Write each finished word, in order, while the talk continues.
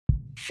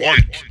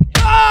Fight!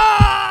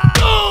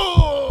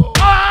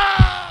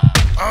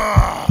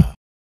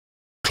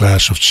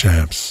 Clash of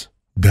Champs.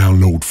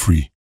 Download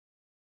free.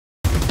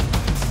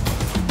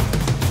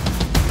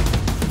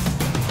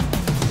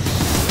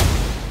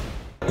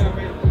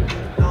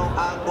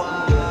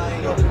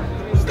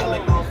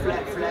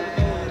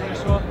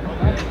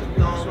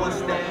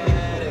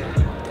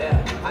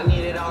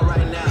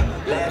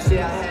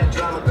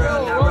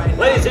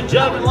 Ladies and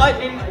gentlemen,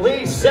 Lightning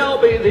Lee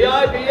Selby, the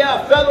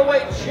IBF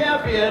featherweight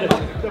champion.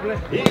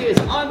 He is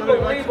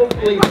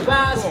unbelievably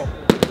fast,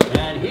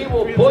 and he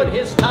will put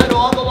his title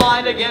on the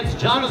line against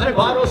Victor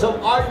Barros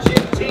of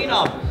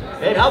Argentina.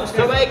 It helps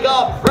to make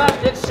up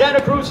Practice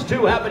Santa Cruz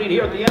 2, happening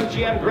here at the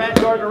MGM Grand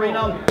Garden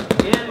Arena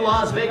in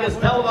Las Vegas,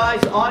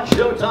 televised on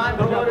Showtime,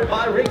 promoted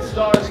by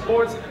Ringstar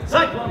Sports,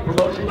 Cyclone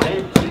Promotions,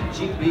 and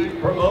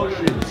TGB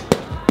Promotions.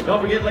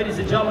 Don't forget, ladies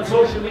and gentlemen,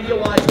 social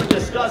media-wise, we're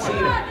discussing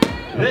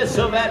this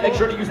event. Make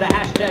sure to use the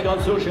hashtag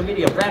on social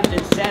media,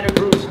 Practice Santa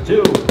Cruz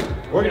 2.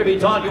 We're going to be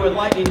talking with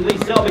Lightning Lee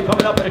Selby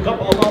coming up in a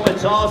couple of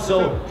moments.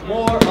 Also,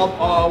 more of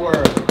our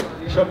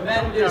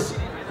tremendous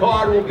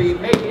card will be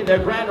making their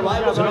grand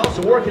arrivals and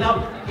also working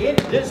out in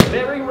this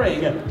very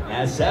ring.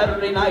 As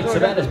Saturday night's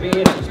event is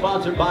being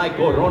sponsored by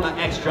Corona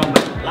Extra.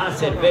 La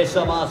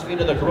cerveza más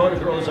fina. The Corona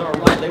girls are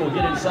right. They will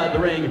get inside the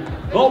ring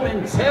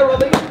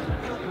momentarily.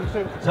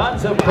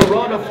 Tons of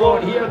Corona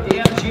flowing here at the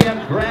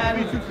MGM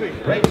Grand.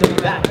 Great to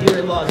be back here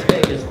in Las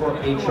Vegas for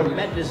a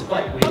tremendous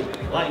fight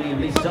with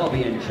Lightning Lee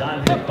Selby and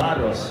Victor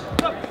Barros,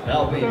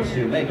 helping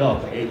to make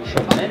up a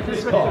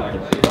tremendous card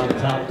from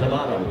top to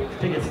bottom.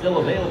 Tickets still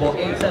available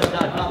at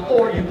AXS.com,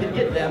 or you can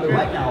get them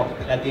right now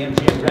at the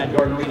MGM Grand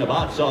Garden Arena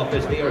box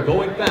office. They are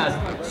going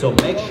fast, so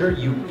make sure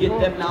you get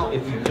them now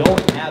if you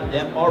don't have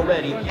them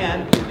already.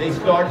 And they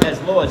start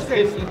as low as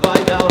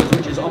 $55,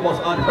 which is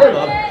almost unheard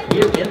of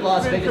here in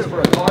Las Vegas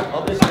for a card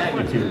of this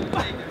magnitude.